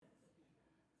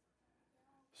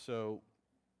So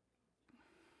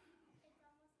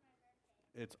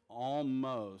it's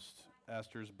almost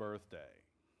Esther's birthday,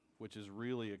 which is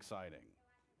really exciting.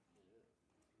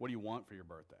 What do you want for your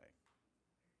birthday?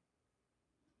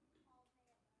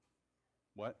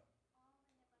 What?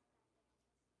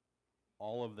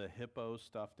 All of the hippo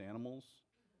stuffed animals?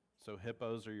 So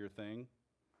hippos are your thing?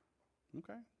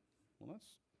 Okay. Well,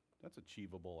 that's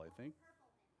achievable, I think.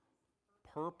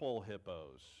 Purple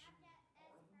hippos.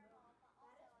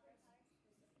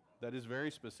 That is very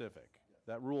specific.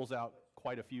 That rules out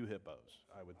quite a few hippos,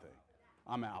 I would think.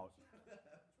 I'm out.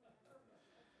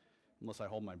 Unless I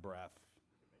hold my breath.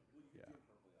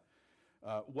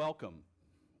 Yeah. Welcome.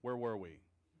 Where were we?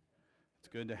 It's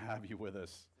good to have you with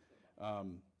us.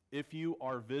 If you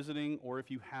are visiting or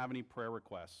if you have any prayer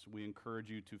requests, we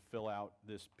encourage you to fill out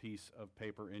this piece of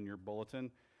paper in your bulletin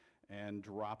and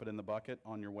drop it in the bucket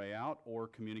on your way out, or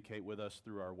communicate with us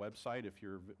through our website if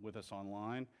you're with us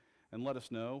online, and let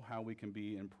us know how we can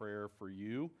be in prayer for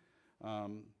you.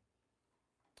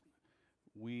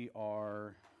 We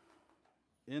are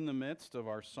in the midst of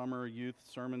our summer youth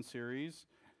sermon series,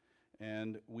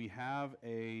 and we have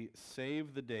a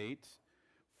save the date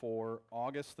for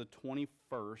August the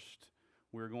 21st.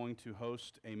 We're going to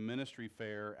host a ministry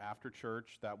fair after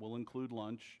church that will include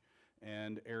lunch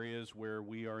and areas where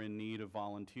we are in need of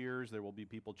volunteers. There will be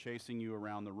people chasing you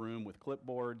around the room with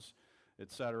clipboards,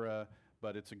 etc.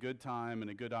 But it's a good time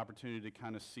and a good opportunity to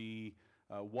kind of see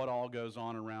what all goes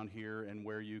on around here and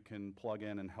where you can plug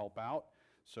in and help out.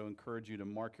 So encourage you to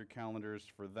mark your calendars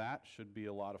for that. Should be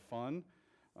a lot of fun.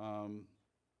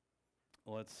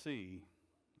 Let's see.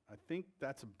 I think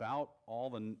that's about all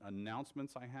the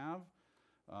announcements I have.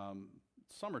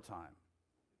 Summertime,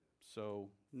 so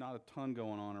not a ton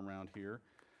going on around here.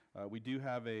 We do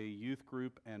have a youth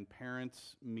group and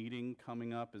parents meeting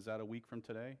coming up. Is that a week from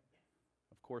today?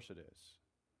 Of course it is.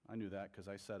 I knew that because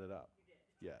I set it up. You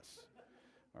did. Yes.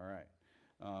 All right.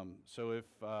 So if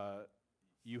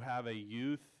you have a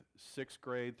youth 6th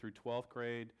grade through 12th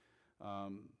grade,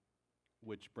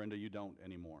 which, Brenda, you don't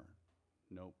anymore.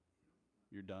 Nope.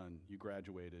 You're done. You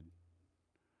graduated.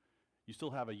 You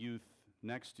still have a youth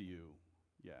next to you,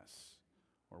 yes,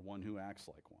 or one who acts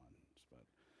like one.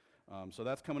 But, so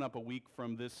that's coming up a week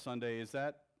from this Sunday.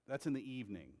 That's in the evening? In the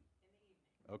evening.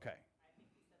 Okay.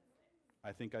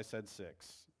 I think I said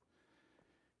 6.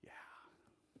 Yeah.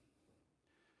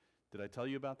 Did I tell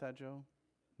you about that, Joe?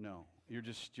 No. You're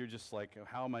just like,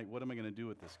 what am I going to do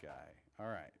with this guy? All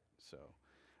right. So,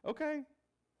 okay.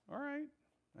 All right.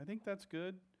 I think that's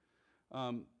good.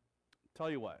 Tell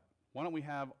you what, why don't we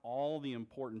have all the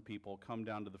important people come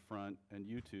down to the front, and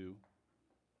you two.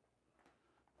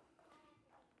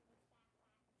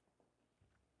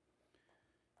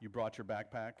 You brought your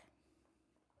backpack?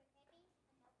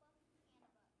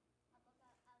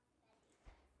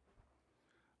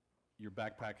 Your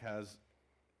backpack has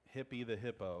Hippie the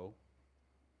Hippo,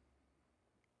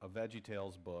 a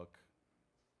VeggieTales book,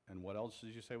 and what else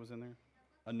did you say was in there?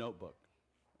 A notebook.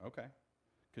 Okay.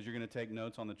 Because you're going to take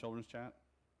notes on the children's chat?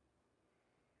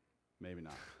 Maybe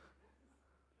not.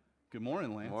 Good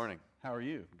morning, Lance. Morning. How are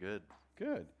you? Good.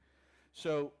 Good.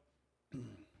 So,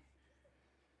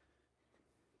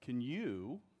 can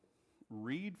you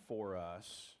read for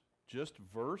us just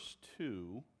verse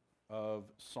 2 of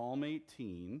Psalm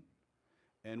 18?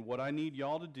 And what I need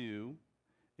y'all to do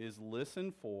is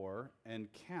listen for and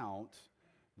count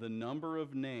the number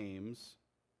of names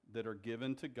that are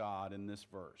given to God in this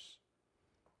verse.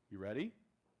 You ready?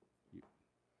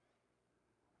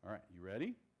 All right, you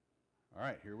ready? All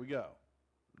right, here we go.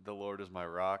 The Lord is my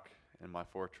rock and my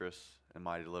fortress and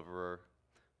my deliverer,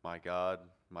 my God,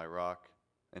 my rock,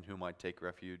 in whom I take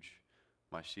refuge,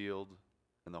 my shield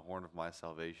and the horn of my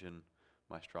salvation,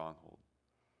 my stronghold.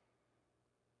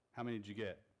 How many did you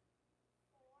get?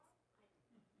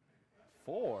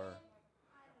 4?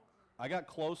 I got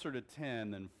closer to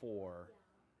 10 than 4.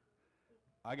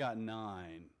 I got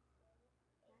 9.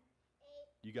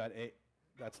 You got 8.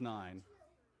 That's 9.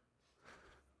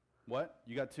 What?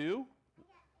 You got 2?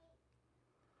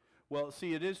 Well,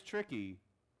 see, it is tricky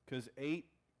because 8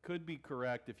 could be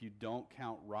correct if you don't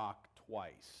count rock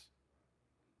twice.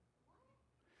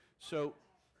 So,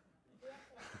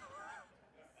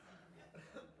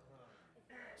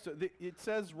 it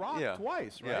says rock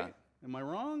twice, right? Yeah. Am I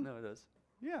wrong? No, it does.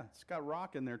 Yeah, it's got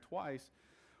rock in there twice.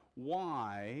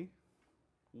 Why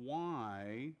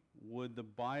would the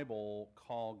Bible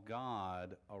call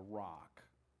God a rock?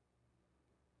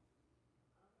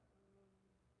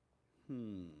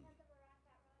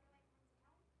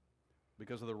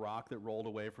 Because of the rock that rolled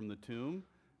away from the tomb?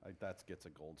 That gets a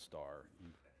gold star.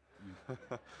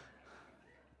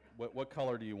 What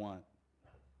color do you want?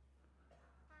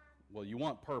 Well, you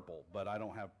want purple, but I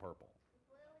don't have purple.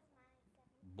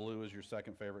 Blue is your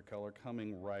second favorite color,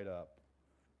 coming right up.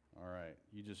 All right,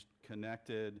 you just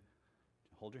connected.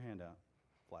 Hold your hand out,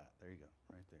 flat. There you go,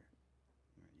 right there.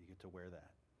 All right, you get to wear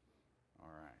that.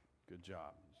 All right, good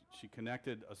job. She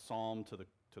connected a psalm to the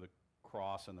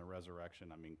cross and the resurrection.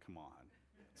 I mean, come on.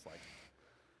 It's like,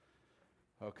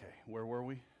 okay, where were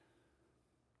we?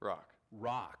 Rock.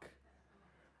 Rock.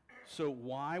 So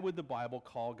why would the Bible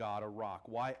call God a rock?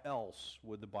 Why else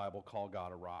would the Bible call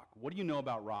God a rock? What do you know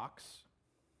about rocks?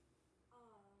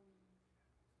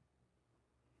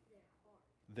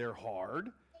 They're hard.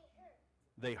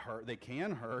 They hurt. They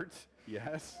can hurt.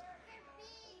 Yes.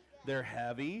 They're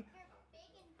heavy.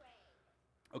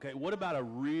 Okay, what about a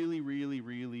really, really,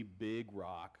 really big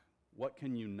rock? What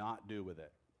can you not do with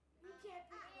it?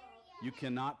 You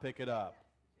cannot pick it up.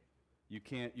 You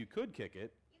could kick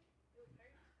it,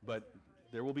 but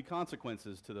there will be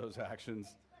consequences to those actions.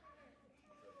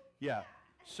 Yeah.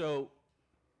 So,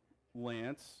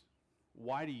 Lance,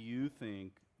 why do you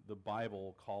think the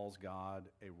Bible calls God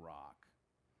a rock?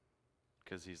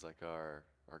 Because he's like our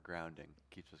grounding.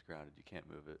 Keeps us grounded. You can't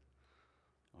move it.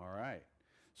 All right.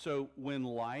 So when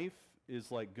life is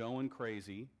like going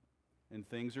crazy and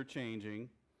things are changing,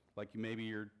 like maybe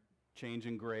you're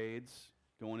changing grades,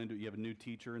 you have a new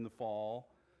teacher in the fall,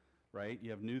 right? You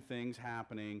have new things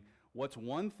happening. What's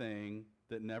one thing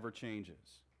that never changes?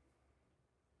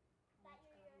 That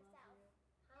you're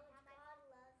yourself.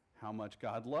 How much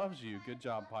God loves you. Good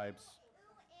job, Pipes.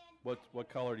 What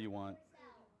color do you want? You're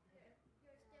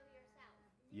still yourself.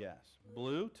 Yes.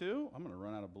 Blue too? I'm going to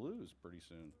run out of blues pretty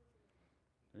soon.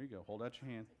 There you go. Hold out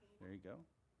your hand. There you go.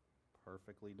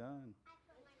 Perfectly done. I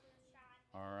put my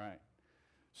blue on. All right.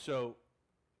 So,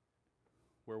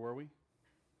 where were we?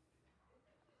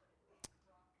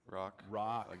 Rock.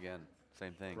 Rock. Again,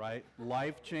 same thing. Right?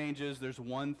 Life changes. There's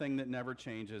one thing that never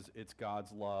changes. It's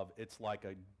God's love. It's like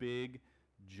a big,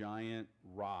 giant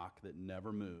rock that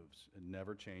never moves. It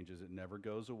never changes. It never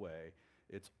goes away.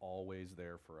 It's always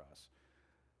there for us.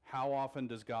 How often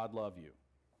does God love you?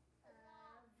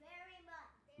 Very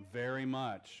much. Very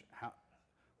much. How,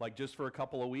 like just for a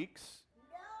couple of weeks?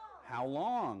 No. How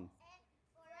long?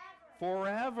 Forever.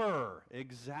 Forever.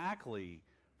 Exactly.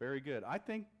 Very good. I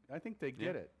think they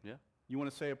get it. Yeah. You want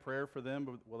to say a prayer for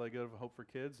them while they go to Hope for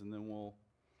Kids, and then we'll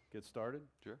get started?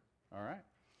 Sure. All right.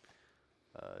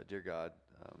 Dear God,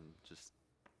 just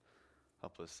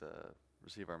help us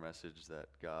receive our message that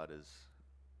God is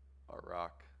our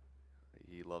rock.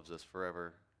 He loves us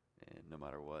forever, and no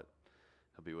matter what,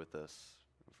 He'll be with us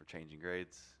for changing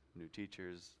grades, new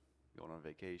teachers, going on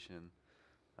vacation.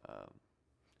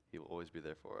 He will always be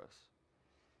there for us.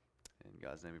 In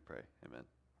God's name we pray. Amen.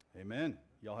 Amen.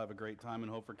 Y'all have a great time in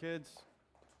Hope for Kids.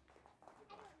 I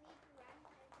don't need to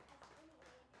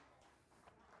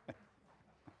run because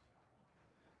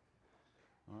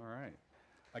All right.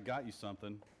 I got you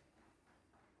something.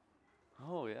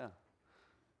 Oh, yeah.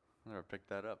 I never picked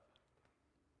that up.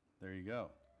 There you go.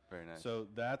 Very nice. So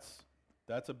that's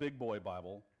a big boy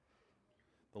Bible.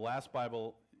 The last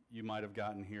Bible you might have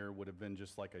gotten here would have been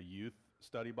just like a youth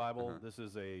study Bible. Uh-huh. This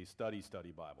is a study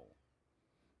Bible.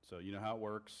 So you know how it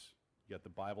works. You got the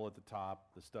Bible at the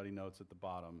top, the study notes at the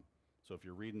bottom. So if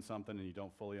you're reading something and you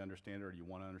don't fully understand it or you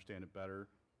want to understand it better,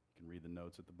 you can read the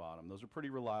notes at the bottom. Those are pretty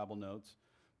reliable notes,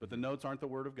 but the notes aren't the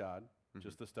Word of God,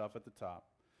 just the stuff at the top.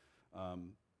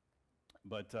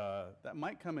 But that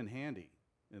might come in handy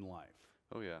in life.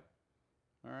 Oh, yeah.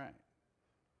 All right.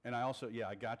 And I also,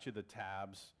 I got you the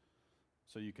tabs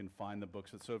so you can find the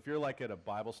books. So if you're like at a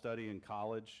Bible study in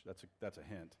college, that's a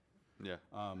hint. Yeah.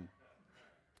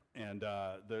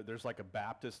 There's like a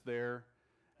Baptist there,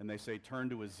 and they say turn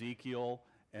to Ezekiel,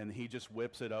 and he just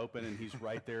whips it open, and he's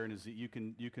right there. And you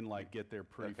can like get there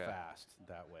pretty Okay. fast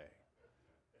that way.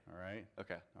 All right.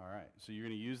 Okay. All right. So you're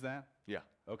going to use that? Yeah.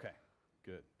 Okay.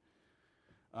 Good.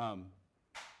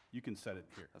 You can set it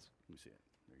here. Let me see it.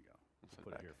 There you go. Set it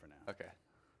Put it back. here for now. Okay.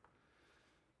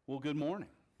 Well, good morning.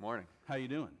 Morning. How you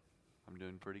doing? I'm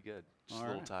doing pretty good. Just All a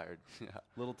little right. tired. Yeah.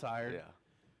 A little tired? Yeah.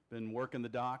 Been working the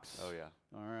docks? Oh, yeah.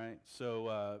 All right.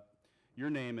 So your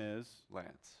name is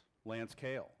Lance. Lance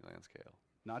Kale. Lance Kale.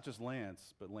 Not just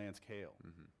Lance, but Lance Kale.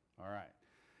 Mm-hmm. All right.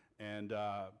 And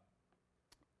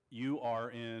you are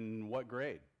in what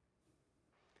grade?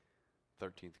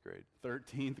 13th grade.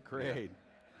 13th grade.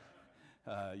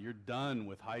 You're done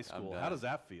with high school. How done. does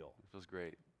that feel? It feels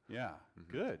great. Yeah.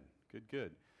 Mhm. Good. Good,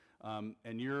 good.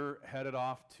 And you're headed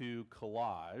off to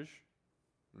Collage,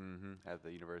 At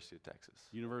the University of Texas.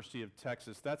 University of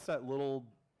Texas. That's that little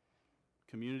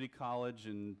community college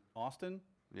in Austin?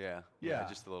 Yeah. Yeah.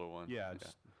 Just a little one. Yeah,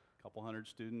 just a couple hundred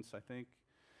students, I think.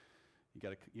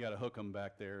 You gotta hook them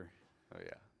back there. Oh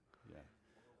yeah. Yeah.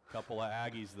 Couple of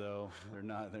Aggies though. They're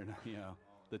not.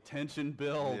 The tension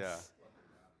builds.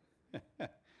 Yeah.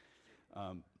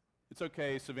 It's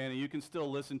okay, Savannah. You can still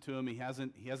listen to him. He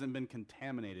hasn't been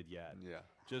contaminated yet. Yeah.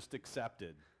 Just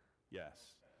accepted. Yes.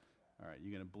 All right.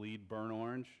 You gonna bleed burnt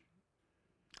orange?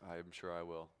 I'm sure I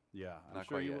will. Yeah, I'm Not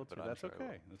sure quite you yet, will but too. I'm That's sure I will.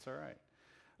 okay. That's all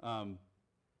right.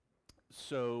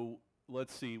 So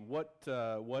let's see. What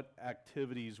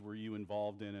activities were you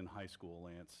involved in high school,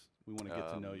 Lance? We want to get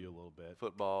to know you a little bit.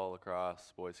 Football,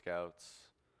 lacrosse, Boy Scouts.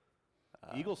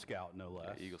 Eagle Scout, no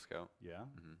less. Yeah, Eagle Scout. Yeah.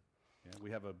 Mhm. Yeah.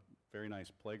 We have a very nice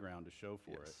playground to show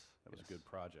for it. Yes, That was a yes. good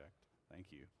project.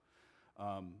 Thank you.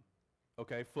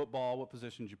 Okay, football. What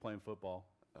position did you play in football?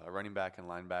 Running back and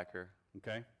linebacker.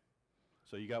 Okay.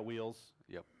 So you got wheels.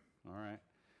 Yep. All right.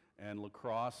 And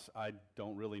lacrosse, I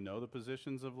don't really know the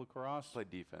positions of lacrosse, Played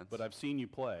defense. but I've seen you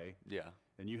play, yeah.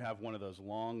 and you have one of those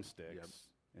long sticks, Yep.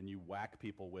 and you whack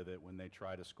people with it when they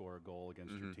try to score a goal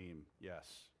against your Mhm. team.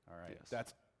 Yes. All right. Yes.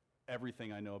 That's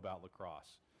everything I know about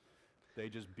lacrosse. They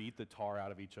just beat the tar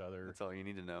out of each other. That's all you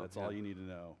need to know. That's yeah. all you need to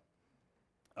know.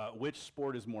 Which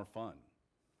sport is more fun?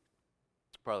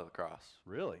 Probably lacrosse.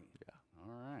 Really? Yeah.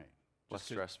 All right. Less Just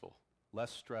to- stressful.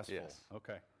 Less stressful. Yes.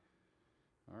 Okay.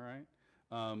 All right.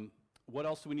 What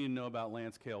else do we need to know about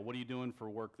Lance Kale? What are you doing for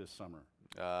work this summer?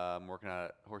 I'm working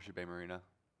at Horseshoe Bay Marina.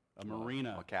 A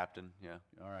marina. I'm a captain. Yeah.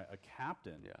 All right. A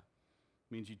captain. Yeah.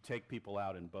 Means you take people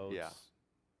out in boats. Yeah.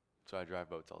 So I drive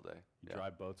boats all day. You yeah.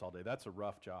 drive boats all day. That's a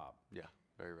rough job. Yeah.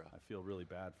 Very rough. I feel really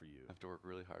bad for you. I have to work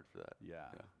really hard for that. Yeah.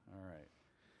 Yeah. All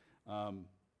right.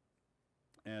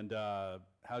 And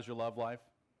how's your love life?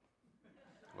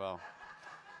 Well,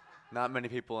 not many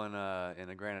people in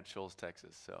a Granite Shoals,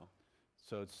 Texas. So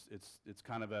So it's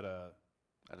kind of at a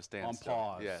at a on standstill.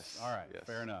 pause. Yes. All right. Yes.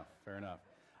 Fair enough. Fair enough.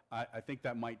 I think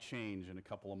that might change in a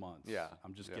couple of months. Yeah,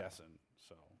 I'm just yeah. guessing.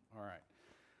 So all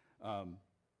right.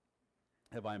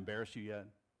 Have I embarrassed you yet?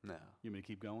 No. You want me to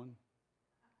keep going?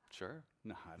 Sure.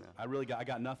 No, No. I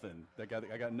got nothing. I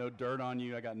got no dirt on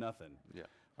you. I got nothing. Yeah.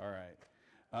 All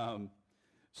right.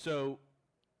 So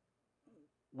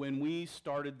when we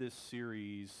started this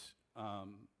series,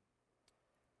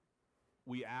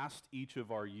 we asked each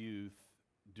of our youth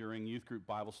during youth group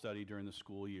Bible study during the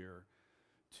school year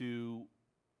to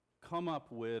come up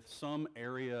with some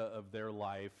area of their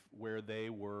life where they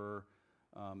were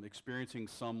experiencing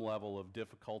some level of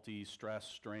difficulty, stress,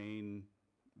 strain,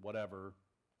 whatever.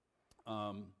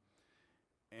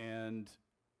 And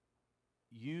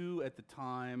you at the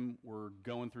time were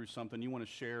going through something. You want to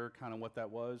share kind of what that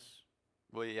was?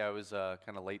 Well, yeah, it was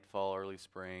kind of late fall, early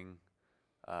spring.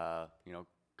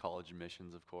 College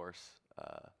admissions, of course.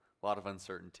 A lot of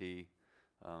uncertainty,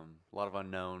 a lot of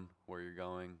unknown where you're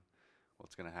going,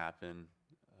 what's going to happen.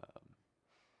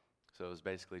 So it was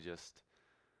basically just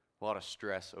a lot of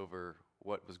stress over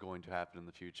what was going to happen in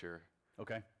the future.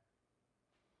 Okay.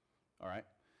 All right.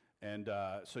 And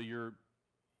so your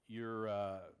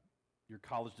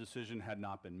college decision had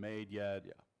not been made yet.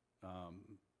 Yeah.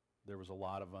 There was a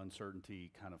lot of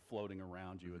uncertainty kind of floating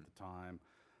around you at the time.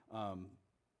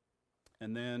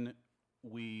 And then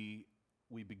we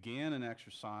began an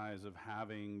exercise of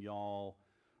having y'all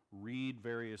read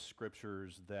various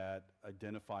scriptures that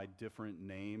identify different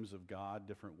names of God,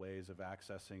 different ways of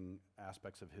accessing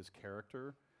aspects of his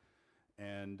character.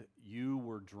 And you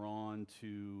were drawn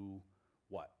to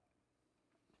what?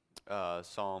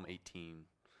 Psalm 18,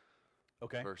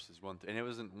 Okay. verses 1 and it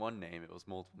wasn't one name; it was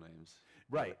multiple names.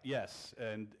 Right. Yes.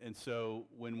 And so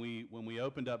when we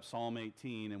opened up Psalm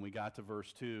 18 and we got to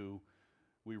verse 2,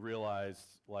 we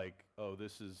realized like, oh,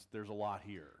 there's a lot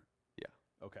here. Yeah.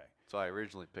 Okay. So I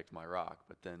originally picked my rock,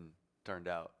 but then turned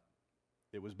out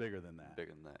It was bigger than that.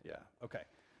 bigger than that. Yeah. Okay.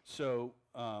 So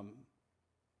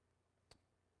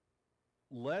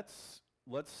let's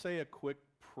say a quick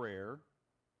prayer,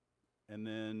 and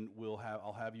then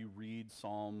I'll have you read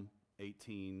Psalm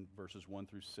 18 verses 1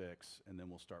 through 6, and then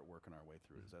we'll start working our way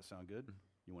through it. Does that sound good?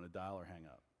 You want to dial or hang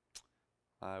up?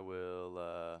 I will.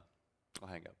 I'll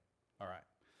hang up. All right.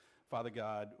 Father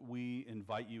God, we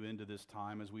invite you into this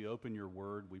time. As we open your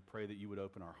word, we pray that you would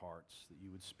open our hearts, that you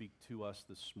would speak to us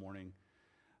this morning,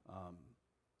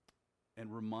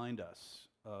 and remind us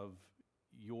of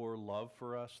your love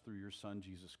for us through your Son,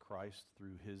 Jesus Christ,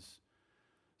 through his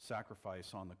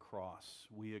sacrifice on the cross.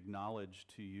 We acknowledge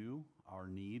to you our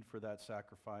need for that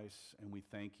sacrifice, and we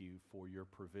thank you for your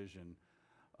provision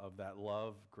of that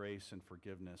love, grace, and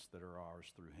forgiveness that are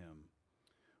ours through him.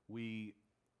 We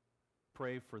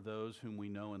pray for those whom we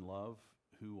know and love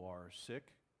who are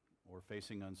sick or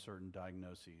facing uncertain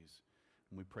diagnoses.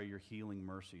 And we pray your healing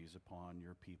mercies upon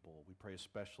your people. We pray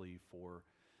especially for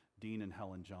Dean and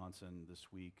Helen Johnson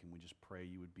this week, and we just pray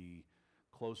you would be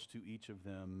close to each of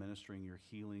them, ministering your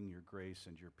healing, your grace,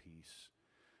 and your peace.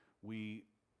 We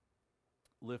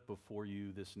lift before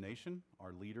you this nation,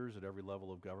 our leaders at every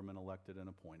level of government elected and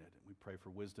appointed. And we pray for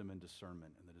wisdom and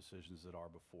discernment in the decisions that are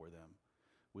before them.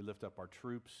 We lift up our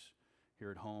troops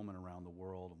here at home and around the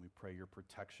world, and we pray your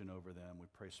protection over them. We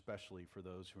pray especially for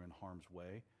those who are in harm's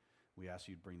way. We ask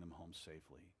you to bring them home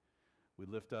safely. We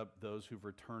lift up those who've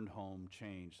returned home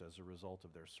changed as a result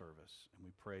of their service, and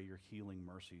we pray your healing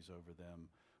mercies over them,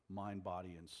 mind,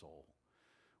 body, and soul.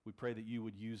 We pray that you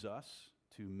would use us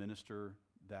to minister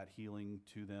that healing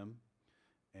to them,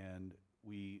 and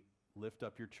we lift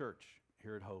up your church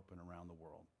here at Hope and around the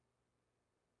world.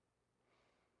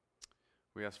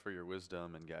 We ask for your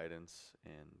wisdom and guidance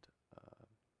and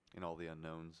in all the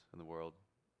unknowns in the world.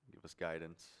 Give us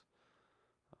guidance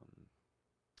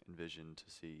and vision to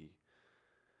see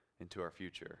into our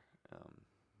future.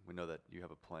 We know that you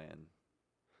have a plan.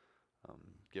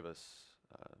 Give us,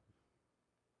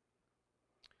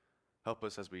 help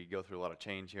us as we go through a lot of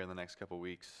change here in the next couple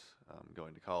weeks,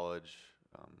 going to college.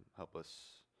 Help us,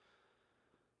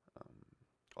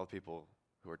 all the people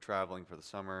who are traveling for the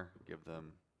summer, give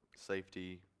them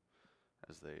safety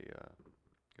as they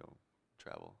go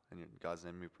travel. In God's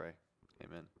name we pray.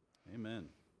 Amen. Amen.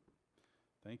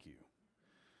 Thank you.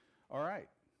 All right.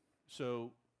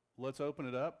 So let's open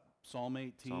it up. Psalm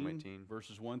 18, Psalm 18.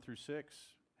 verses 1 through 6.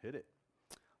 Hit it.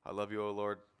 I love you, O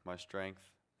Lord, my strength.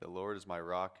 The Lord is my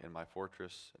rock and my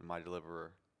fortress and my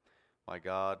deliverer, my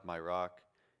God, my rock,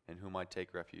 in whom I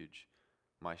take refuge,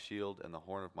 my shield and the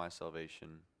horn of my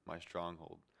salvation, my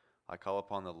stronghold. I call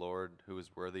upon the Lord, who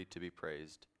is worthy to be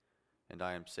praised, and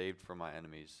I am saved from my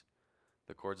enemies.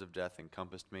 The cords of death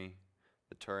encompassed me,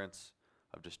 the torrents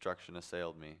of destruction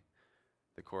assailed me.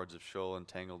 The cords of Sheol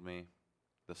entangled me,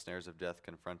 the snares of death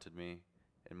confronted me.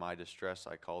 In my distress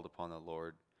I called upon the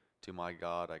Lord. To my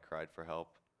God I cried for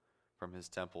help. From his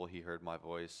temple he heard my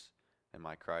voice, and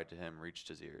my cry to him reached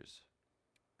his ears.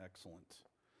 Excellent.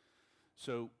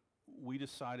 So we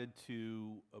decided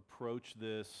to approach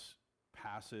this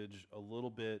passage a little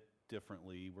bit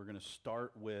differently. We're going to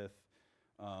start with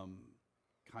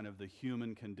kind of the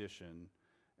human condition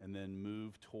and then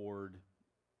move toward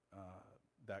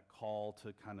that call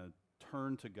to kind of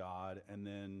turn to God and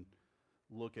then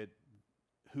look at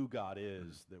who God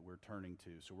is that we're turning to.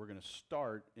 So we're going to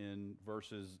start in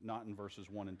verses, not in verses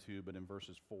 1 and 2, but in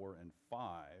verses 4 and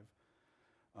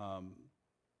 5.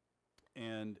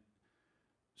 And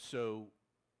so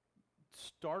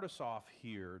start us off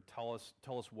here. Tell us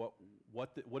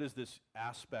what is this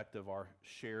aspect of our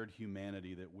shared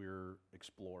humanity that we're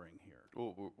exploring here?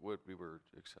 Well, what we were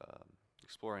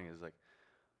exploring is like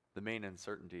the main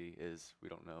uncertainty is we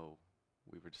don't know.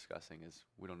 We were discussing is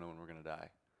we don't know when we're going to die.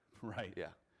 Right. Yeah,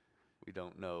 we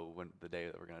don't know when the day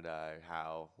that we're going to die,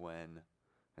 how, when,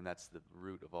 and that's the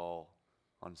root of all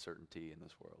uncertainty in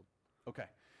this world. Okay.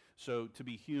 So to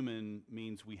be human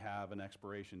means we have an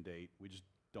expiration date. We just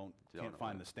can't know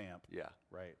find when. the stamp. Yeah.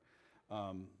 Right.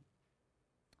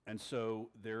 And so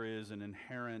there is an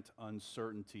inherent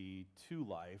uncertainty to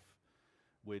life,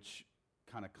 which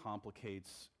kind of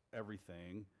complicates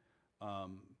everything.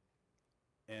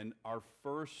 And our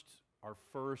first,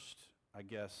 I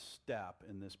guess, step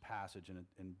in this passage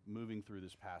and moving through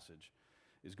this passage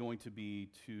is going to be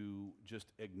to just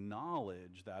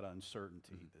acknowledge that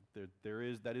uncertainty,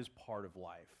 that is part of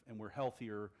life. And we're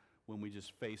healthier when we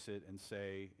just face it and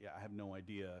say, yeah, I have no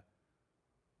idea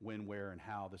when, where, and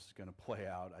how this is going to play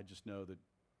out. I just know that,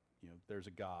 there's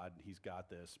a God, he's got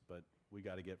this, but we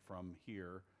got to get from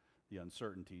here, the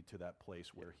uncertainty, to that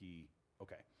place where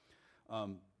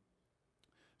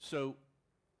so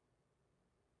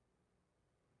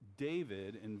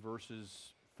David in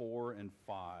verses 4 and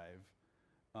 5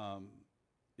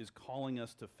 is calling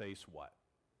us to face what?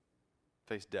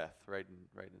 Face death right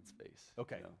in its face.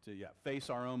 Okay, you know? face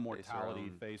our own Face our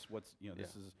mortality, own- face what's,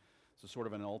 this is sort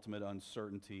of an ultimate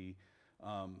uncertainty.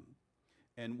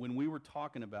 And when we were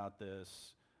talking about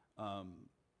this,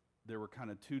 there were kind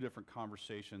of two different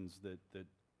conversations that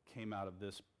came out of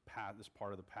this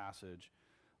part of the passage.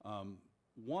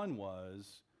 One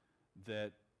was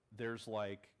that there's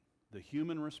like the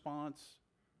human response,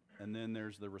 and then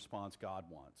there's the response God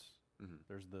wants. Mm-hmm.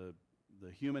 There's the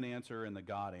human answer and the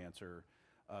God answer.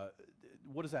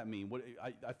 What does that mean?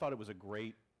 I thought it was a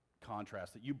great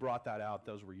contrast that you brought that out.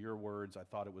 Those were your words. I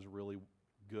thought it was a really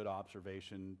good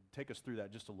observation. Take us through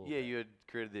that just a little bit. Yeah, you had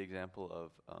created the example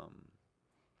of,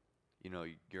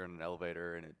 you're in an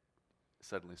elevator and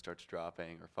suddenly starts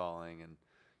dropping or falling and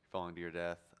falling to your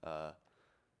death.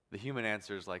 The human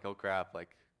answer is like, oh crap, like,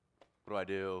 what do I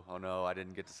do? Oh no, I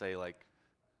didn't get to say like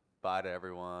bye to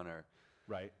everyone, or.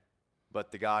 Right.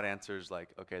 But the God answer is like,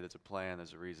 okay, there's a plan,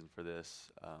 there's a reason for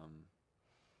this.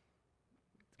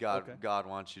 Okay. God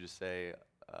wants you to say,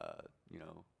 you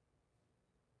know,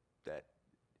 that,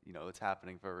 you know, it's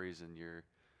happening for a reason.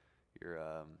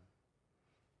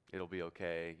 It'll be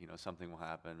okay. You know, something will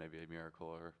happen, maybe a miracle,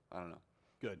 or I don't know.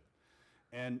 Good.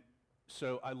 And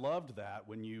so I loved that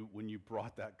when you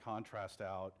brought that contrast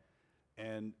out,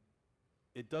 and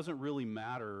it doesn't really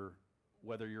matter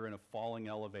whether you're in a falling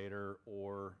elevator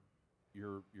or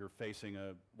you're facing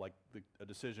a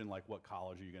decision like what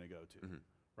college are you going to go to,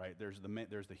 right? There's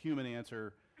the human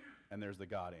answer, and there's the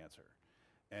God answer.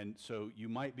 And so you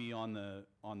might be on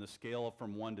the scale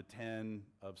from 1 to 10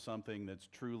 of something that's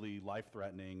truly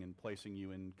life-threatening and placing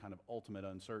you in kind of ultimate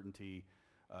uncertainty.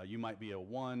 You might be a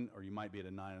 1, or you might be at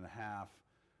a 9.5,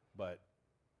 but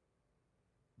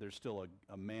there's still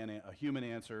a human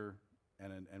answer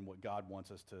and what God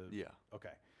wants us to. Yeah. Okay.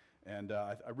 And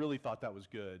I really thought that was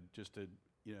good, just to,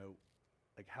 you know,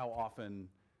 like how often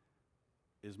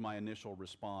is my initial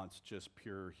response just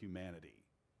pure humanity,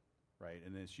 right?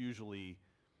 And it's usually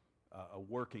a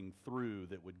working through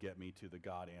that would get me to the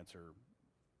God answer.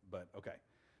 But okay,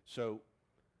 so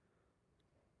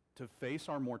to face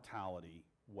our mortality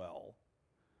well,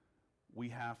 we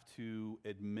have to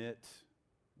admit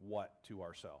what to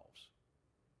ourselves?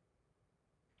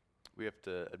 We have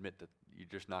to admit that you're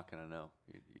just not going to know.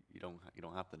 You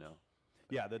don't have to know.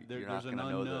 Yeah, You're there's not an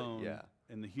gonna know that- unknown. yeah.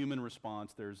 In the human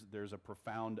response, there's a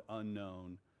profound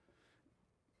unknown.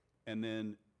 And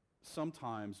then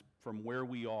sometimes from where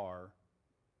we are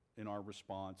in our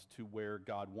response to where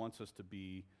God wants us to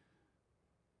be,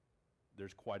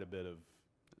 there's quite a bit of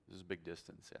There's a big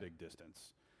distance. Yeah. big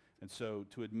distance. And so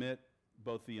to admit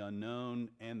both the unknown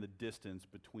and the distance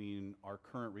between our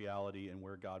current reality and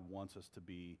where God wants us to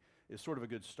be is sort of a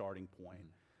good starting point.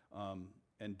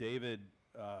 And David,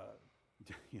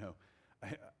 you know,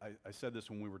 I said this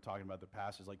when we were talking about the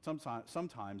passage, like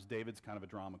sometimes David's kind of a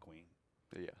drama queen,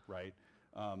 Yeah. right?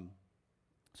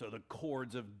 So the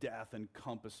cords of death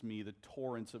encompassed me, the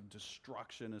torrents of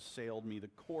destruction assailed me, the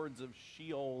cords of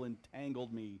Sheol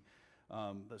entangled me,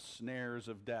 the snares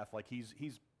of death. Like he's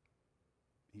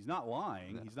not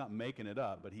lying, No. he's not making it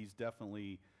up, but he's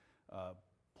definitely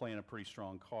playing a pretty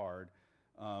strong card.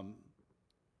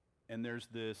 And there's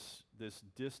this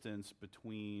distance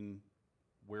between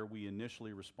where we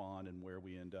initially respond and where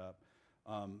we end up.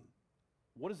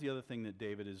 What is the other thing that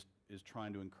David is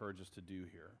trying to encourage us to do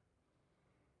here?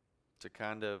 To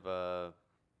kind of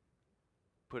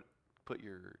put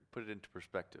it into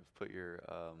perspective. Put your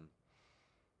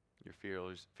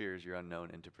fears, your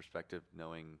unknown into perspective.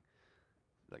 Knowing,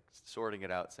 like, sorting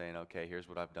it out, saying, okay, here's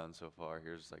what I've done so far.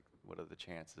 Here's like what are the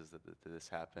chances that this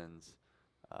happens.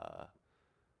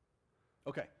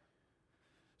 Okay.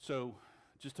 So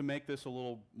just to make this a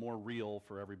little more real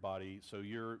for everybody, so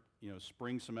you're,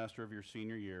 spring semester of your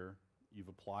senior year, you've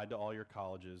applied to all your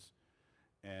colleges,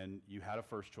 and you had a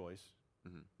first choice,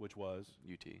 which was?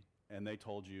 UT. And they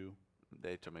told you?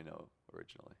 They told me no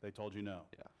originally. They told you no?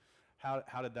 Yeah.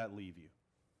 How did that leave you?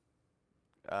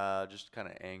 Just kind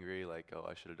of angry, like, oh,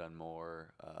 I should have done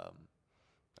more.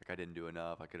 Like I didn't do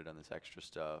enough. I could have done this extra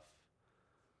stuff.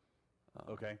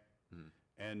 Okay.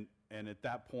 And at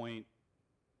that point,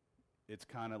 it's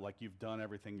kind of like you've done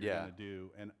everything you're going to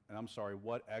do. And I'm sorry,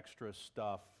 what extra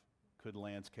stuff could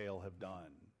Lance Cale have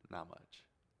done? Not much.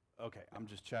 Okay, I'm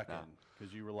just checking,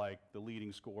 because you were like the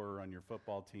leading scorer on your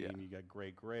football team. Yeah. You got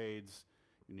great grades.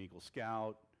 You're an Eagle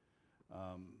Scout.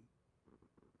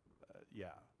 Yeah.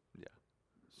 Yeah.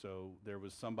 So there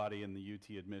was somebody in the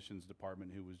UT admissions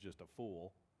department who was just a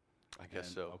fool. I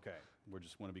guess so. Okay, we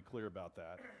just want to be clear about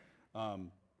that.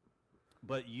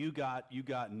 But you got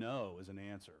no as an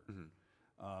answer.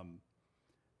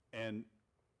 And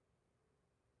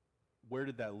where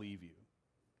did that leave you?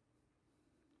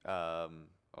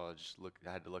 Well,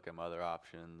 I had to look at my other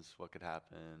options, what could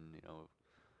happen,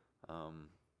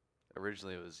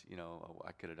 originally it was, oh,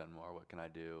 I could have done more, what can I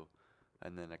do?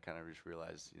 And then I kind of just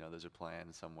realized, there's a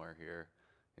plan somewhere here.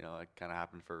 It kind of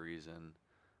happened for a reason.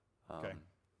 Okay.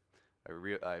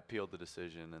 I appealed the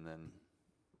decision and then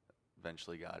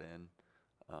eventually got in.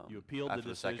 You appealed after the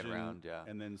decision, second round, yeah.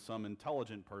 And then some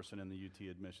intelligent person in the UT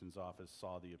admissions office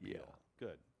saw the appeal. Yeah.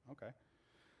 Good. Okay.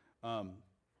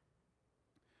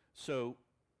 So,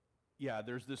 yeah,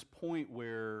 there's this point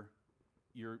where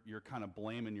you're kind of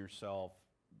blaming yourself.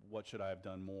 What should I have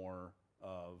done more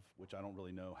of? Which I don't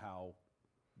really know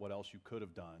what else you could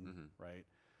have done, right?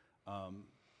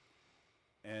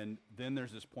 And then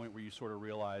there's this point where you sort of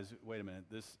realize, wait a minute,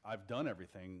 I've done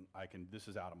everything I can. This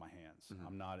is out of my hands. Mhm.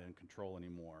 I'm not in control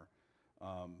anymore.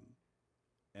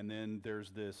 And then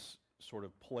there's this sort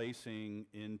of placing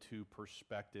into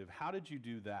perspective. How did you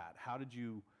do that? How did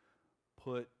you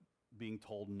put being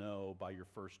told no by your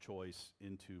first choice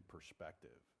into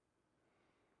perspective?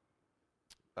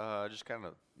 Just kind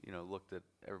of, looked at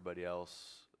everybody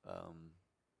else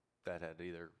that had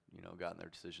either, gotten their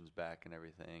decisions back and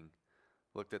everything.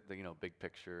 Looked at the, big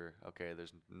picture. Okay,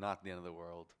 there's not the end of the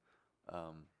world.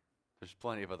 There's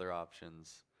plenty of other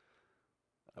options.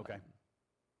 Okay. Um,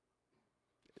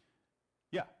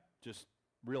 Yeah, just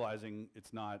realizing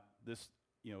it's not this,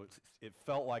 it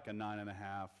felt like a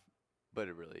 9.5, but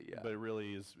it really, yeah. but it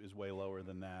really is way lower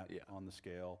than that Yeah. on the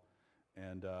scale.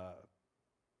 And,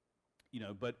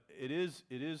 but it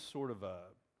is sort of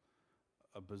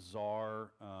a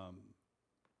bizarre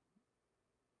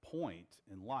point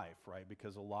in life, right?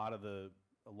 Because a lot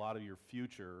of your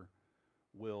future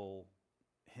will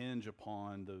hinge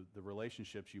upon the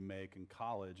relationships you make in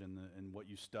college and what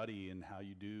you study and how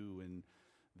you do and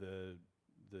the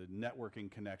networking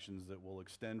connections that will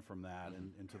extend from that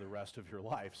and into the rest of your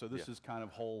life. So this Yeah. is kind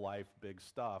of whole life big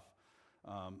stuff.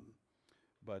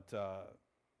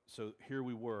 So here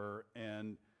we were,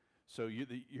 and so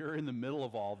you're in the middle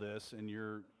of all this, and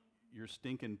your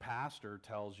stinking pastor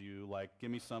tells you, like,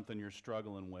 give me something you're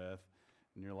struggling with,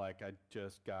 and you're like, I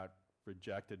just got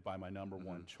rejected by my number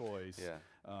one choice. Yeah.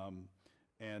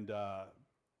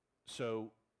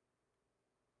 So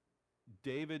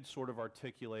David sort of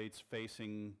articulates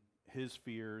facing his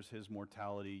fears, his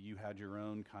mortality. You had your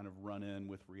own kind of run-in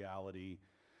with reality.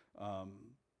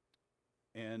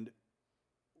 And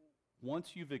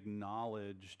once you've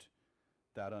acknowledged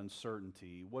that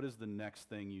uncertainty, what is the next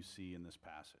thing you see in this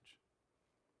passage?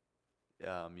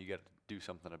 You got to do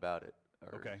something about it,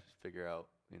 or Okay. figure out,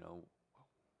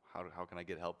 how can I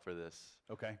get help for this?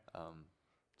 Okay.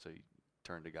 So you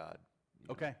turn to God. you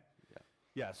know. Okay. Yeah.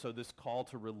 Yeah, so this call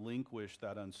to relinquish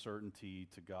that uncertainty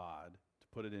to God, to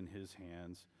put it in his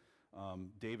hands.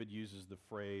 David uses the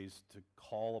phrase to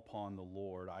call upon the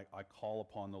Lord. I call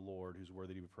upon the Lord who's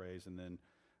worthy to be praised. And then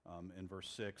in verse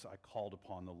 6, I called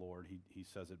upon the Lord. He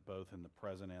says it both in the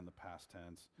present and the past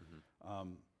tense.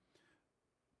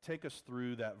 Take us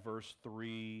through that verse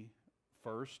 3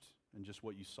 first and just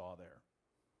what you saw there.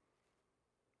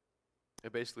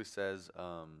 It basically says,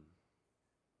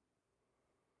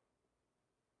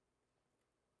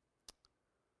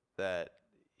 that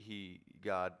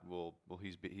God will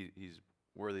he's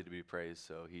worthy to be praised.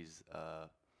 So he's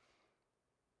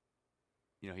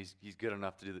he's good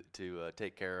enough to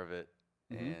take care of it,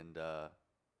 and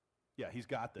Yeah, he's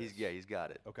got this. he's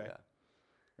got it. Okay. Yeah.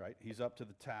 Right? He's up to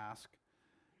the task.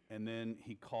 And then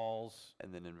he calls.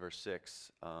 And then in verse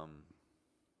 6,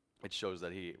 it shows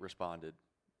that he responded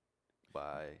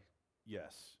by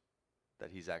Yes.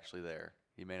 that he's actually there.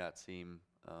 He may not seem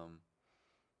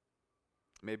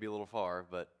maybe a little far,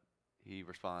 but he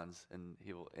responds, and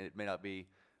and it may not be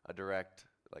a direct,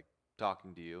 like,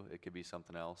 talking to you. It could be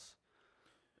something else.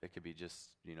 It could be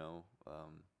just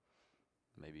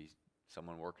maybe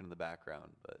someone working in the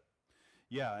background. But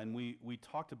Yeah, and we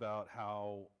talked about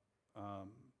how,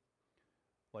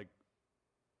 like,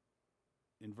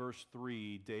 in verse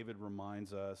 3, David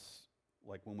reminds us,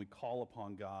 like, when we call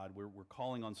upon God, we're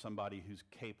calling on somebody who's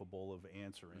capable of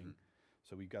answering.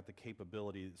 So we've got the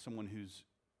capability, someone whose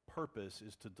purpose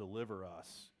is to deliver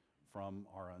us from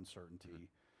our uncertainty.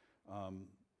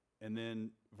 And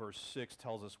then verse 6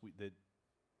 tells us that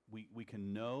we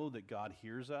can know that God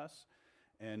hears us.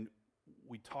 And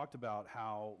we talked about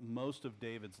how most of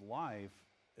David's life,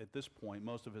 at this point,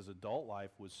 most of his adult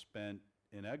life was spent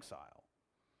in exile.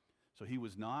 So he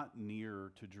was not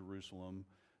near to Jerusalem.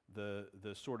 The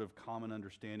sort of common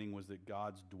understanding was that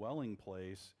God's dwelling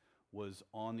place was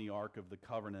on the Ark of the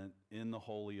Covenant in the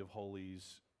Holy of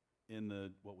Holies,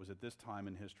 in what was at this time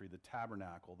in history, the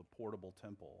tabernacle, the portable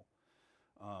temple.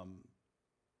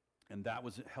 And that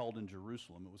was held in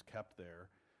Jerusalem. It was kept there.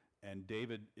 And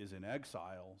David is in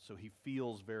exile, so he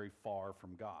feels very far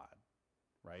from God,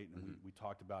 right? And we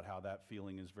talked about how that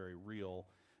feeling is very real,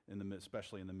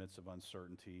 especially in the midst of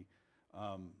uncertainty.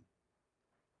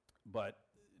 But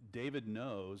David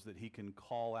knows that he can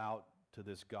call out to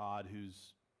this God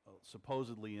who's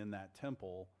supposedly in that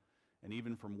temple, and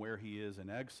even from where he is in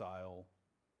exile,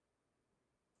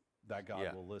 that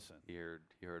God will listen. he heard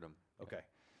him. Okay.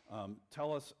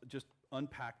 Tell us, just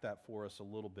unpack that for us a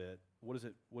little bit. What does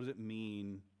it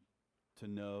mean to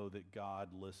know that God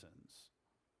listens?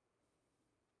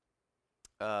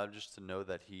 Just to know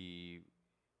that he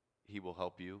will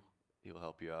help you. He will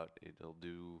help you out. He'll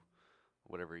do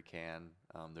whatever he can.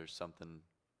 There's something,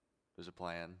 there's a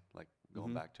plan. Like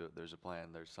going Mhm. back to it, there's a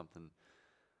plan. There's something.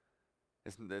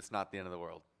 It's not the end of the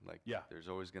world. Like Yeah. there's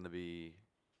always going to be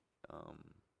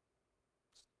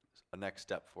a next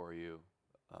step for you,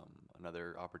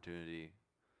 another opportunity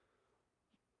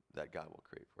that God will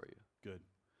create for you. Good.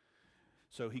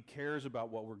 So he cares about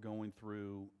what we're going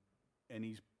through, and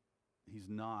he's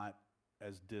not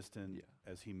as distant Yeah.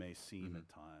 as he may seem Mhm. at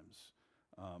times.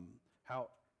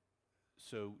 How?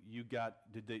 So you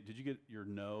got? Did you get your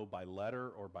no by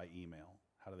letter or by email?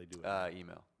 How do they do it?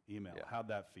 Email. Email. yeah. How'd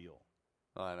that feel?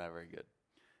 Oh, not very good.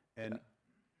 And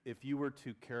if you were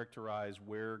to characterize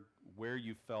where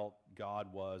you felt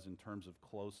God was in terms of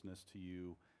closeness to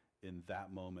you in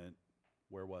that moment,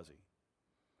 where was he?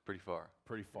 Pretty far.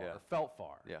 Pretty far. Yeah. Or felt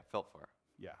far. Yeah, felt far.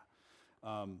 Yeah.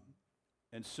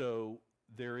 And so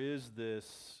there is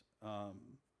this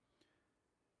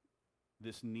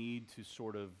this need to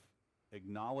sort of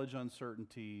acknowledge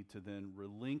uncertainty, to then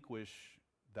relinquish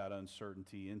that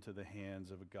uncertainty into the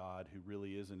hands of a God who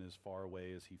really isn't as far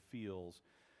away as he feels.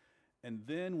 And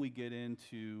then we get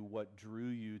into what drew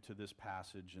you to this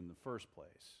passage in the first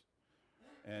place.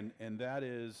 And that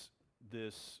is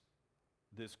this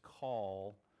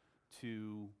call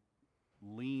to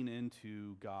lean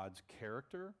into God's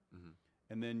character. Mhm.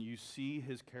 And then you see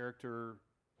his character,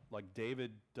 like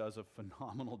David does a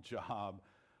phenomenal job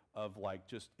of like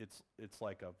just, it's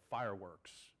like a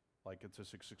fireworks. Like it's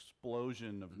this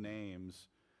explosion of names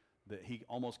that he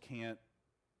almost can't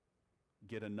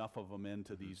get enough of them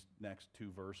into these next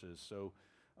two verses. So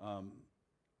why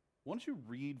don't you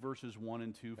read verses 1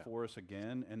 and 2 for us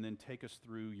again, and then take us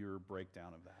through your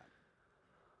breakdown of that.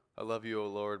 I love you, O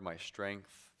Lord, my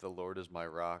strength. The Lord is my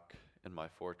rock and my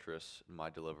fortress and my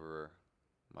deliverer,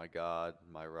 my God,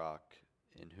 my rock,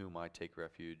 in whom I take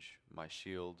refuge, my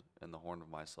shield and the horn of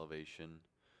my salvation,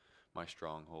 my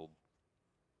stronghold.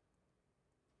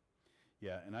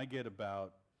 Yeah, and I get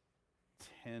about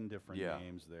 10 different Yeah.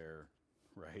 names there,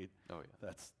 right? Oh,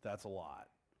 yeah. That's a lot.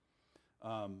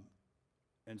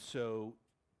 And so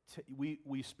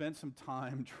we spent some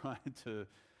time trying to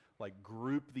like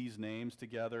group these names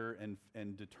together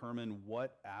and determine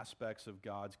what aspects of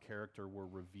God's character were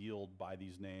revealed by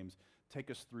these names. Take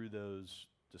us through those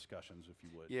discussions, if you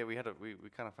would. Yeah, we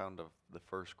kind of found the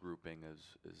first grouping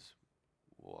is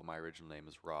well, my original name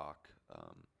is Rock,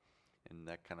 and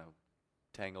that kind of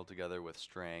tangled together with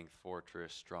strength,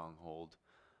 fortress, stronghold.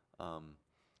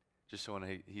 Just so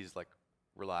when he's like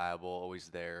reliable, always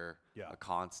there, Yeah. a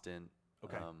constant,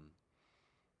 Okay.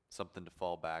 something to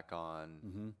fall back on,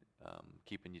 Mm-hmm.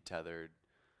 keeping you tethered.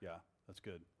 Yeah, that's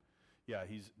good. Yeah,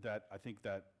 I think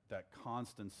that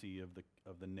constancy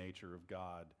of the nature of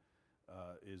God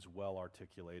is well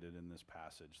articulated in this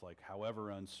passage. Like,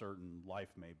 however uncertain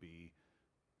life may be,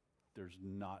 there's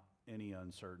not any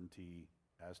uncertainty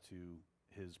as to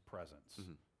his presence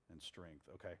and strength.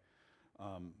 Okay,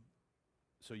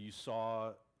 so you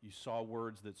saw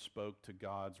words that spoke to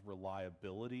God's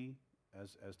reliability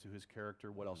as to his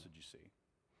character. What else did you see?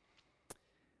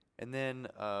 And then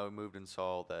we moved and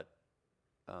saw that,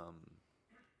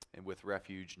 and with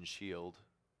refuge and shield,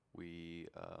 we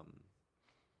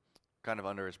kind of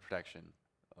under his protection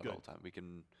at all Good. time. We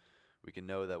can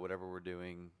know that whatever we're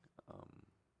doing,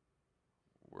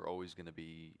 we're always going to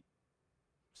be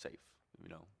safe. You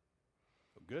know.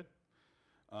 Good.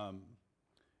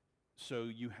 So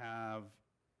you have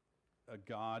a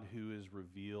God who is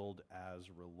revealed as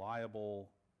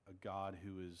reliable, a God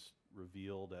who is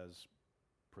revealed as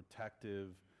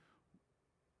protective.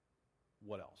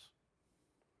 What else?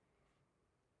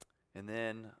 And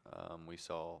then we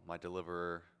saw my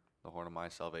deliverer, the horn of my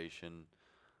salvation.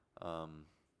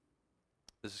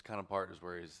 This is kind of part is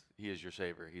where he is your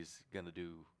savior. He's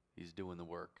doing the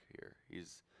work here.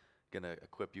 He's gonna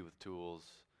equip you with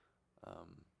tools,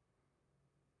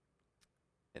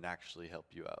 and actually help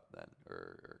you out then,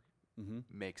 or Mm-hmm.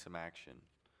 make some action.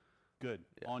 Good.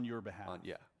 Yeah. On your behalf.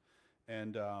 Yeah.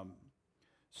 And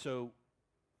so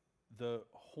the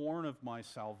horn of my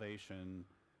salvation,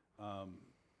 do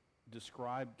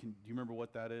you remember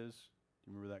what that is?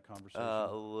 Do you remember that conversation?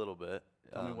 A little bit.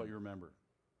 Tell me what you remember.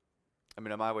 I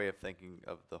mean, my way of thinking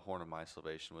of the horn of my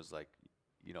salvation was like,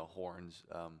 horns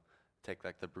take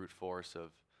like the brute force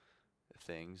of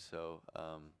things. So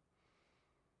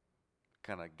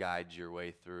kind of guides your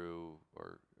way through,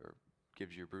 or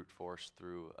gives you brute force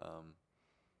through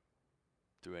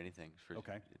anything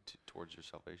Okay. Towards your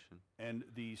salvation. And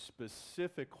the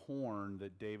specific horn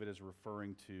that David is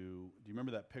referring to, do you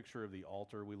remember that picture of the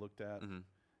altar we looked at? Mm-hmm.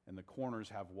 And the corners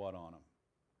have what on them?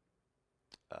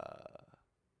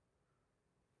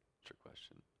 Trick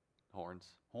question.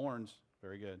 Horns. Horns.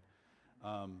 Very good.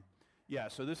 Yeah,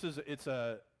 so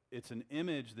it's an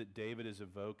image that David is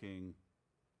evoking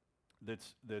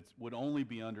that's would only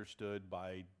be understood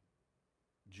by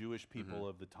Jewish people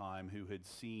of the time who had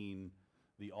seen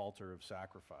the altar of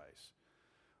sacrifice.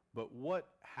 But what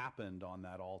happened on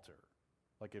that altar?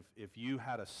 Like if you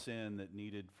had a sin that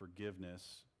needed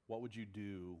forgiveness, what would you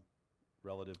do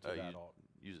relative to that altar?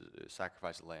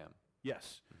 Sacrifice a lamb.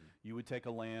 Yes. You would take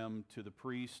a lamb to the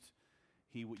priest.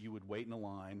 You would wait in a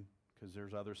line because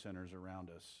there's other sinners around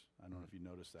us. I don't know if you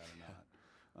noticed that or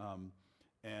not.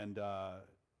 And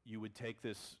you would take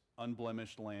this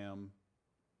unblemished lamb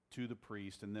to the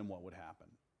priest, and then what would happen?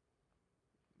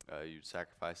 You'd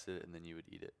sacrifice it, and then you would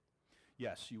eat it.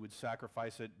 Yes, you would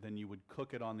sacrifice it, then you would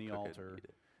cook it on the altar, eat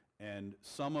it. and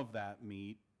some of that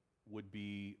meat would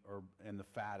be, and the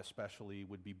fat especially,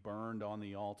 would be burned on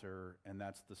the altar, and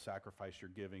that's the sacrifice you're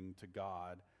giving to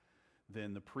God.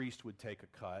 Then the priest would take a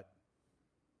cut,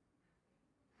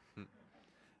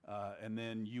 and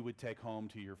then you would take home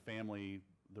to your family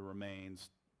the remains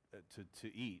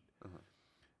to eat.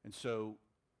 And so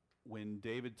when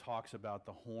David talks about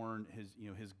the horn,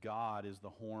 his God is the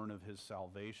horn of his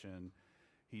salvation,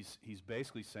 he's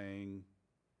basically saying,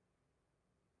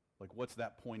 like, what's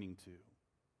that pointing to?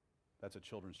 That's a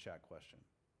children's chat question.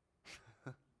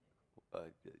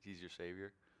 He's your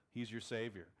Savior? He's your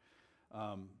Savior.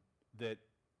 That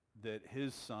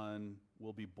his Son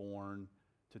will be born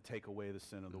to take away the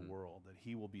sin of the world, that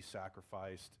he will be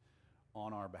sacrificed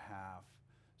on our behalf.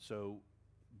 So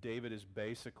David is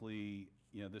basically,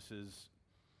 this is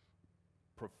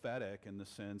prophetic in the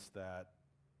sense that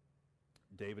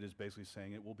David is basically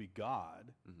saying it will be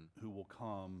God who will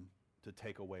come to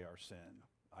take away our sin.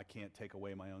 I can't take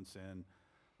away my own sin.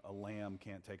 A lamb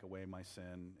can't take away my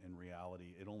sin in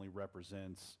reality. It only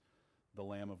represents the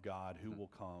Lamb of God who will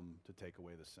come to take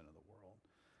away the sin of the world.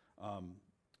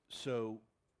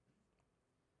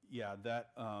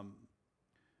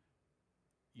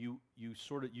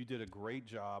 You did a great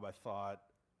job, I thought,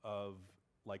 of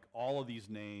like all of these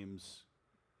names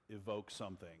evoke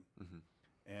something.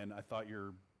 And I thought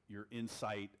your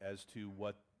insight as to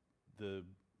what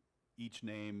each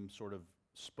name sort of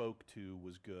spoke to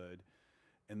was good.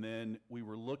 And then we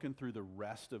were looking through the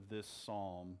rest of this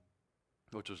psalm.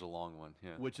 Which was a long one,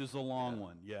 yeah. Which is a long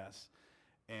one, yes.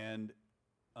 And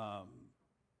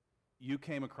you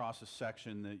came across a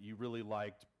section that you really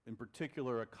liked, in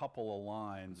particular a couple of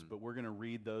lines, but we're going to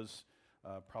read those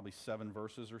probably 7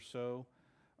 verses or so.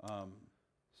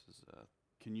 This is,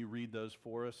 can you read those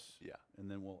for us? Yeah.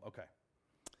 And then okay.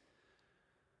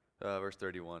 Verse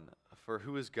 31, "For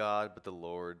who is God but the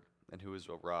Lord, and who is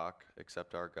a rock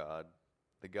except our God?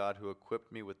 The God who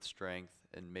equipped me with strength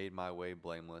and made my way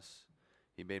blameless.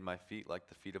 He made my feet like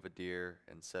the feet of a deer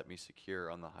and set me secure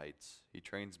on the heights. He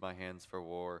trains my hands for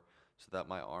war so that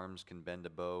my arms can bend a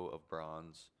bow of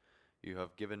bronze. You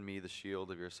have given me the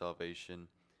shield of your salvation,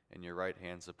 and your right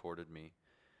hand supported me,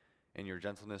 and your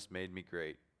gentleness made me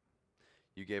great.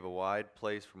 You gave a wide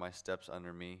place for my steps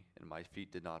under me, and my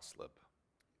feet did not slip."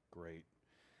 Great.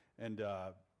 And,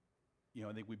 I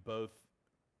think we both,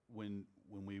 when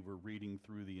we were reading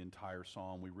through the entire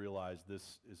psalm, we realized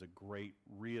this is a great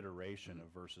reiteration of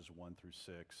verses 1 through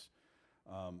 6.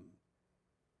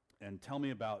 And tell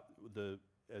me about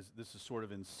as this is sort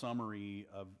of in summary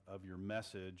of your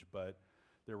message, but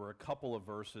there were a couple of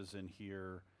verses in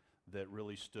here that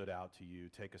really stood out to you.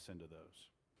 Take us into those.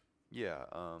 Yeah.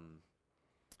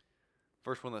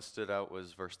 First one that stood out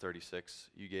was verse 36.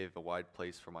 "You gave a wide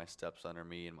place for my steps under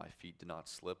me, and my feet did not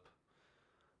slip."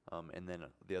 And then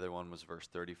the other one was verse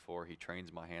 34. "He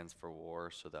trains my hands for war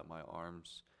so that my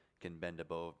arms can bend a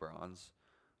bow of bronze."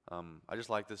 I just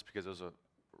like this because it was a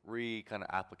kind of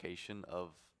application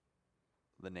of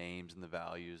the names and the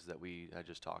values that we had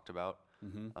just talked about.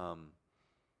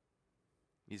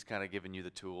 He's kind of given you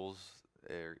the tools.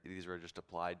 These are just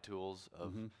applied tools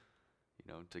of,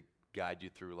 to guide you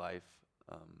through life,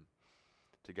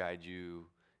 to guide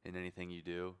you in anything you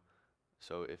do.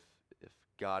 So if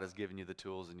God has given you the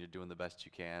tools and you're doing the best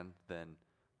you can, then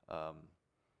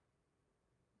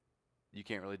you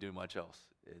can't really do much else.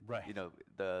 Right.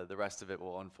 The rest of it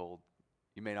will unfold.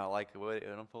 You may not like the way it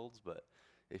unfolds, but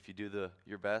if you do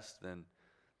your best, then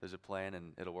there's a plan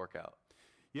and it'll work out.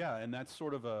 Yeah, and that's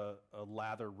sort of a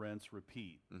lather, rinse,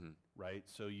 repeat, right?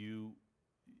 So you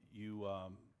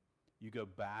go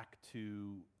back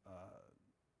to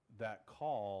that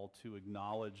call to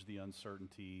acknowledge the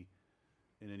uncertainty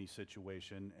in any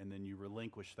situation, and then you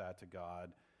relinquish that to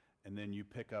God, and then you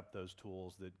pick up those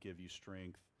tools that give you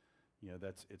strength.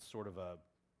 It's sort of a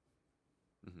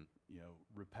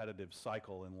repetitive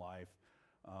cycle in life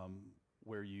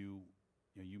where you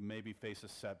you maybe face a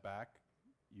setback.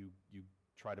 You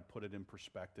try to put it in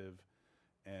perspective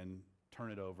and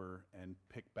turn it over and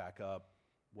pick back up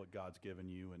what God's given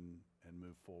you and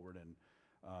move forward. And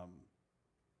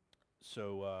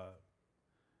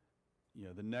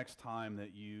the next time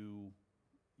that you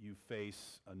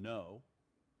face a no,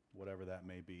 whatever that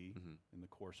may be in the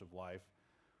course of life,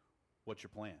 what's your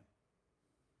plan?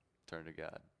 Turn to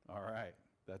God. All right,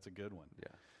 that's a good one.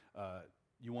 Yeah.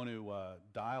 You want to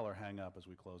dial or hang up as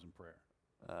we close in prayer?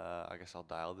 I guess I'll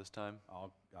dial this time.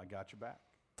 I got your back.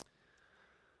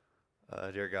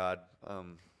 Dear God,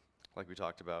 like we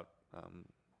talked about,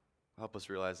 help us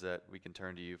realize that we can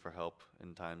turn to you for help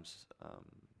in times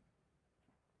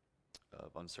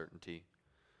of uncertainty.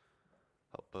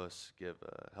 Help us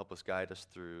guide us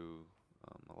through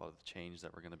a lot of the change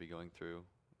that we're going to be going through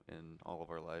in all of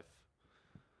our life.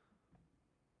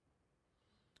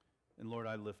 And Lord,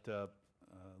 I lift up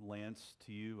Lance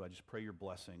to you. I just pray your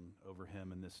blessing over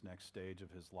him in this next stage of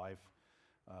his life,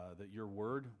 that your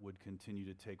word would continue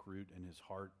to take root in his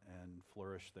heart and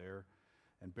flourish there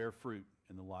and bear fruit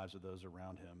in the lives of those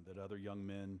around him, that other young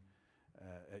men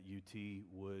at UT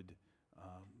would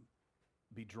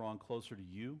be drawn closer to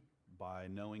you by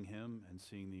knowing him and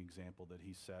seeing the example that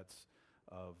he sets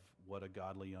of what a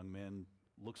godly young man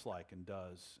looks like and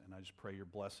does. And I just pray your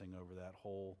blessing over that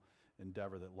whole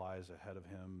endeavor that lies ahead of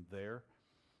him there.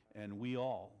 And we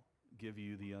all give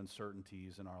you the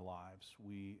uncertainties in our lives.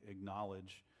 We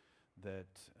acknowledge that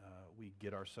we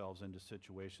get ourselves into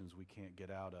situations we can't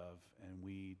get out of, and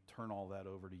we turn all that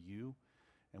over to you.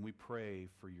 And we pray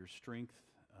for your strength,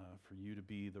 for you to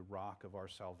be the rock of our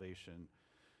salvation,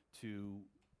 to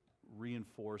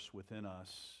reinforce within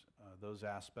us those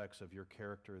aspects of your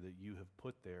character that you have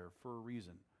put there for a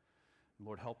reason.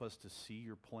 Lord, help us to see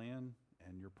your plan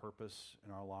and your purpose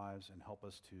in our lives, and help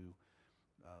us to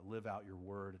live out your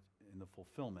word in the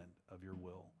fulfillment of your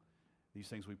will. These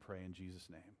things we pray in Jesus'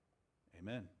 name.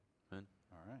 Amen. Amen.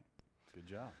 All right. Good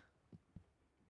job.